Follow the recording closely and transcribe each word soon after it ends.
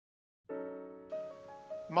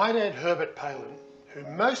My dad, Herbert Palin, who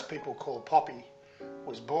most people call Poppy,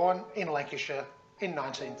 was born in Lancashire in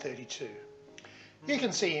 1932. You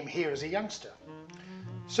can see him here as a youngster.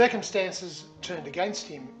 Circumstances turned against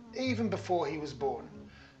him even before he was born,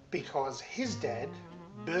 because his dad,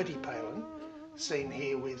 Bertie Palin, seen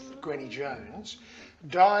here with Granny Jones,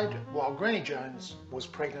 died while Granny Jones was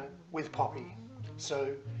pregnant with Poppy.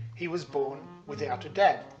 So he was born without a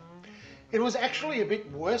dad. It was actually a bit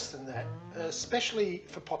worse than that, especially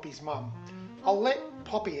for Poppy's mum. I'll let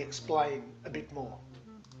Poppy explain a bit more.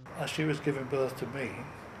 As she was giving birth to me,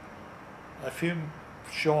 a few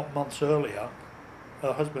short months earlier,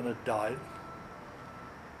 her husband had died.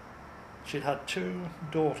 She'd had two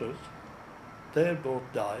daughters. They had both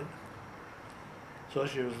died. So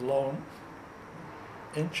she was alone,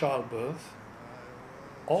 in childbirth,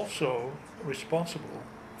 also responsible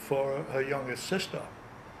for her youngest sister,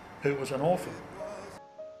 who was an orphan.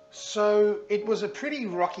 So it was a pretty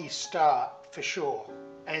rocky start for sure,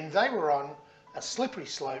 and they were on a slippery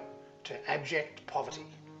slope to abject poverty.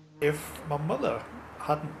 If my mother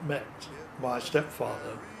hadn't met my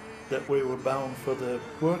stepfather, that we were bound for the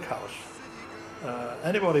workhouse.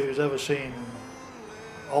 Anybody who's ever seen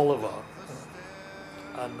Oliver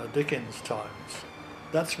and the Dickens times,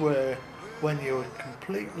 that's where, when you were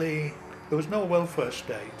completely, there was no welfare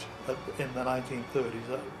state in the 1930s,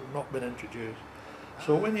 that had not been introduced.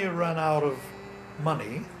 So when you ran out of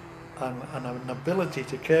money and an ability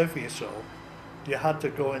to care for yourself, you had to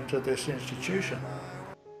go into this institution.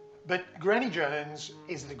 But Granny Jones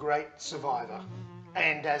is the great survivor,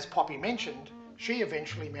 and as Poppy mentioned, she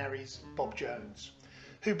eventually marries Bob Jones,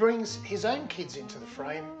 who brings his own kids into the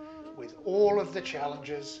frame with all of the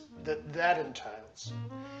challenges that entails.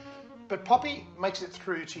 But Poppy makes it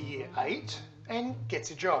through to year 8 and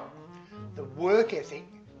gets a job. The work ethic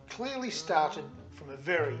clearly started from a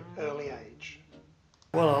very early age.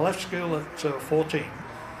 Well, I left school at 14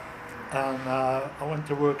 and I went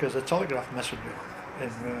to work as a telegraph messenger in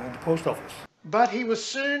the post office. But he was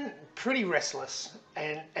soon pretty restless,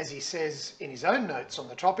 and as he says in his own notes on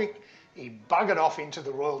the topic, he buggered off into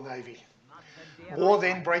the Royal Navy. War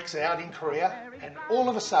then breaks out in Korea, and all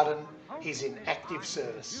of a sudden he's in active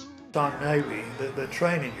service. In Navy, they're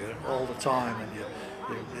training you all the time, and you're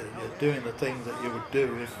doing the things that you would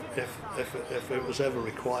do if it was ever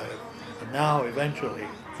required. And now, eventually,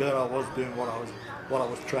 there I was doing what I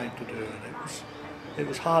was trained to do, and it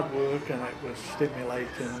was hard work, and it was stimulating,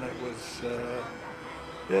 and it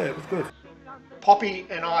was good. Poppy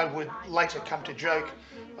and I would later come to joke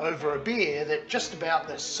over a beer that just about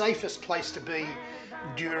the safest place to be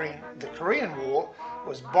during the Korean War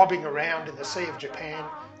was bobbing around in the Sea of Japan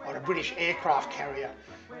on a British aircraft carrier,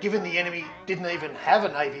 given the enemy didn't even have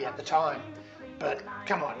a navy at the time. But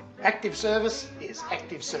come on, active service is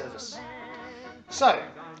active service. So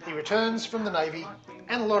he returns from the Navy,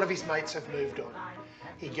 and a lot of his mates have moved on.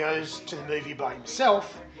 He goes to the movie by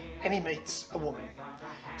himself, and he meets a woman.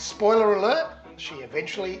 Spoiler alert, she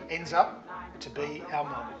eventually ends up to be our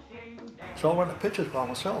mum. So I went to pictures by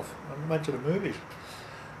myself and went to the movies.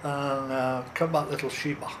 And Come Back Little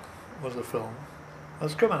Sheba was the film. I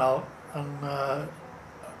was coming out, and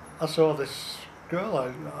I saw this girl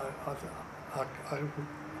I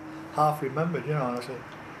half remembered, you know, and I said,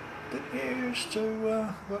 "Didn't you used to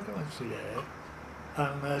work on this?" Yeah.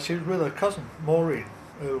 And she was with her cousin, Maureen,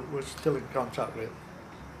 who was still in contact with.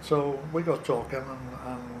 So we got talking,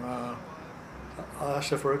 and I asked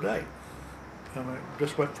her for a date, and it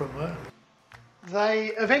just went from there. They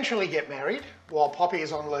eventually get married while Poppy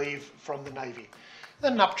is on leave from the Navy. The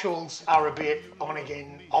nuptials are a bit on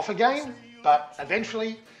again, off again, but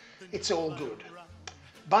eventually it's all good.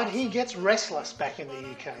 But he gets restless back in the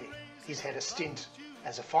UK. He's had a stint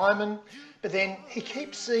as a fireman, but then he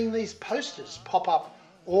keeps seeing these posters pop up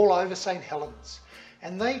all over St Helens,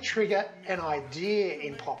 and they trigger an idea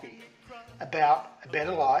in Poppy about a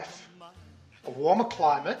better life, a warmer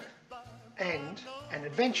climate, and an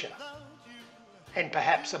adventure. And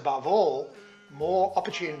perhaps above all, more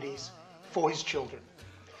opportunities for his children.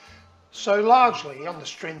 So largely on the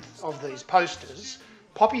strength of these posters,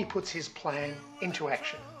 Poppy puts his plan into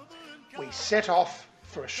action. We set off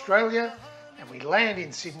for Australia, and we land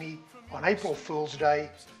in Sydney on April Fool's Day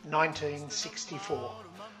 1964.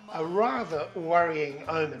 A rather worrying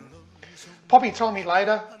omen. Poppy told me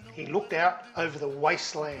later he looked out over the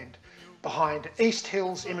wasteland behind East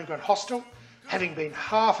Hills Immigrant Hostel, having been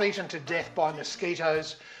half eaten to death by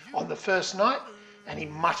mosquitoes on the first night, and he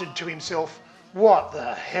muttered to himself, "What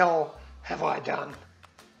the hell have I done?"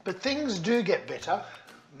 But things do get better.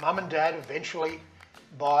 Mum and Dad eventually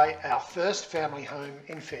buy our first family home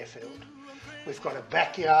in Fairfield. We've got a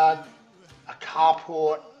backyard, a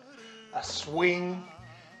carport, a swing,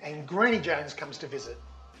 and Granny Jones comes to visit.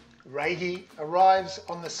 Reggie arrives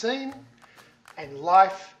on the scene, and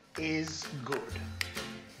life is good.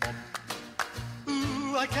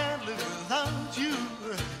 Ooh, I can't live without you,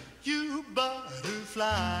 you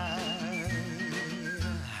butterfly.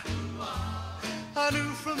 I knew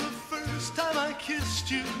from the first time I kissed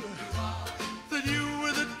you that you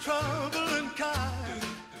were the troubling kind.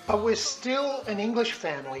 But we're still an English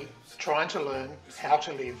family trying to learn how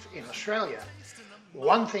to live in Australia.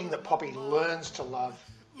 One thing that Poppy learns to love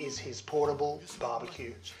is his portable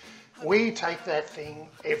barbecue. We take that thing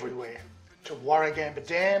everywhere, to Warragamba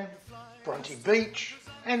Dam, Bronte Beach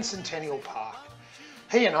and Centennial Park.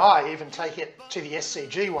 He and I even take it to the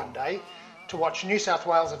SCG one day to watch New South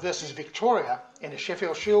Wales versus Victoria in a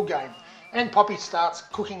Sheffield Shield game, and Poppy starts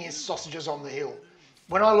cooking his sausages on the hill.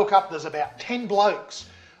 When I look up, there's about 10 blokes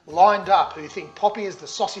lined up who think Poppy is the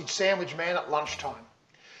sausage sandwich man at lunchtime.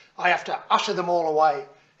 I have to usher them all away,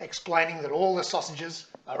 explaining that all the sausages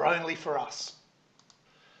are only for us.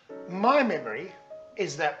 My memory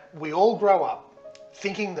is that we all grow up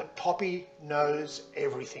thinking that Poppy knows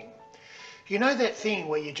everything. You know that thing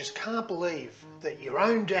where you just can't believe that your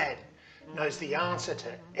own dad knows the answer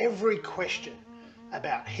to every question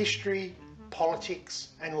about history, politics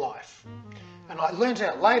and life. And I learnt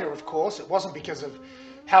out later, of course, it wasn't because of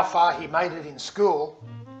how far he made it in school,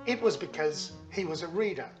 it was because he was a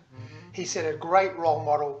reader. He set a great role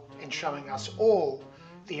model in showing us all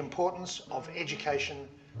the importance of education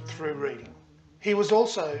through reading. He was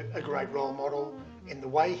also a great role model in the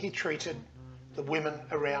way he treated the women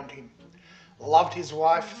around him. Loved his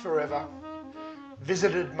wife forever,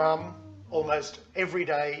 visited Mum almost every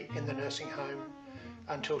day in the nursing home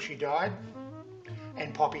until she died,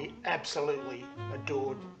 and Poppy absolutely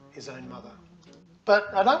adored his own mother.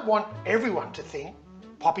 But I don't want everyone to think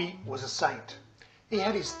Poppy was a saint. He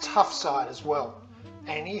had his tough side as well,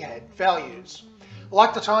 and he had values.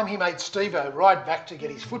 Like the time he made Steve-O ride back to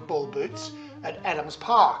get his football boots at Adams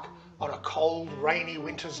Park on a cold, rainy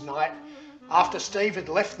winter's night after Steve had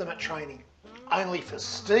left them at training, only for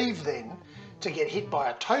Steve then to get hit by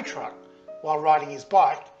a tow truck while riding his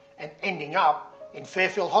bike and ending up in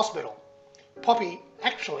Fairfield Hospital. Poppy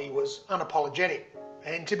actually was unapologetic,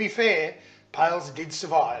 and to be fair, Pales did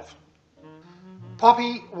survive.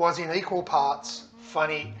 Poppy was in equal parts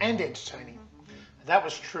funny and entertaining. That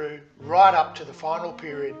was true right up to the final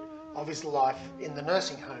period of his life in the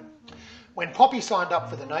nursing home. When Poppy signed up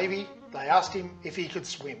for the Navy, they asked him if he could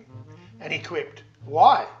swim, and he quipped,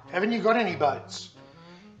 "Why? Haven't you got any boats?"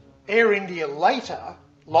 Air India later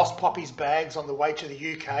lost Poppy's bags on the way to the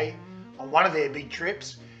UK on one of their big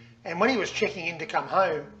trips, and when he was checking in to come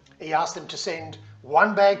home, he asked them to send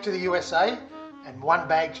one bag to the USA and one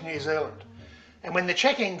bag to New Zealand. And when the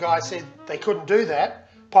check-in guy said they couldn't do that,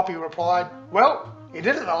 Poppy replied, "Well, you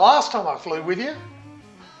did it the last time I flew with you."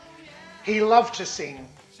 He loved to sing,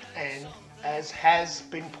 and as has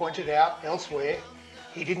been pointed out elsewhere,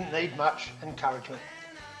 he didn't need much encouragement.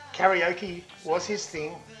 Karaoke was his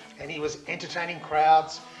thing, and he was entertaining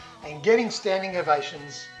crowds and getting standing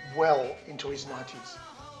ovations well into his 90s.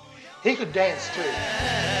 He could dance too.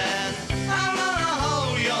 I wanna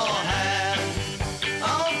hold your hand.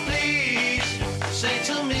 Oh, please say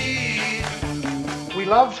to me. We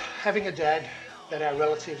loved having a dad that our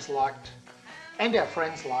relatives liked and our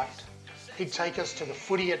friends liked. He'd take us to the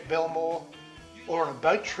footy at Belmore, or on a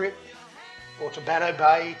boat trip, or to Batto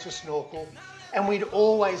Bay to snorkel, and we'd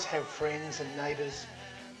always have friends and neighbours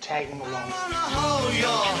tagging along. I wanna hold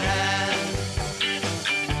your hand.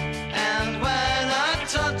 And when I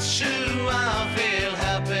touch you, I feel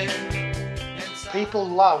happy. People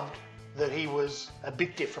loved that he was a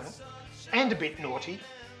bit different and a bit naughty.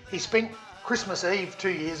 He spent Christmas Eve 2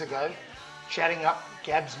 years ago chatting up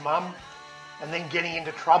Gab's mum and then getting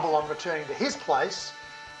into trouble on returning to his place,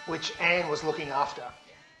 which Anne was looking after.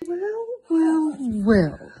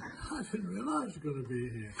 Well. I didn't realise you were going to be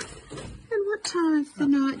here. And what time of the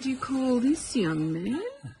night do you call this, young man?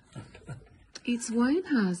 It's way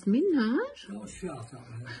past midnight. Oh, shut up,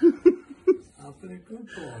 man. I've been a good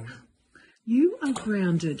boy. You are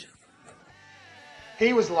grounded.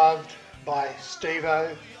 He was loved by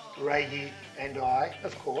Steve-O, Reggie and I,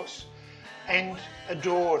 of course, and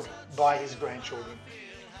adored by his grandchildren.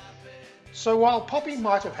 So while Poppy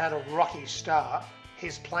might have had a rocky start,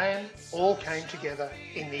 his plan all came together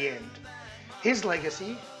in the end. His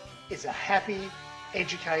legacy is a happy,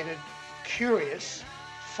 educated, curious,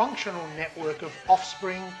 functional network of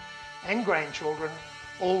offspring and grandchildren,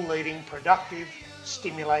 all leading productive,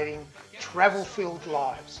 stimulating, travel-filled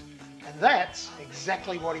lives. And that's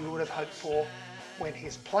exactly what he would have hoped for when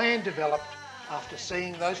his plan developed after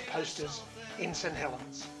seeing those posters in St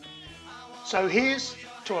Helens. So here's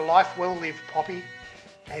to a life well lived, Poppy,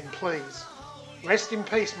 and please, rest in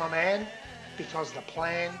peace, my man, because the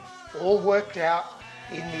plan all worked out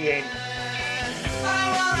in the end.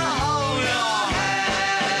 I wanna hold your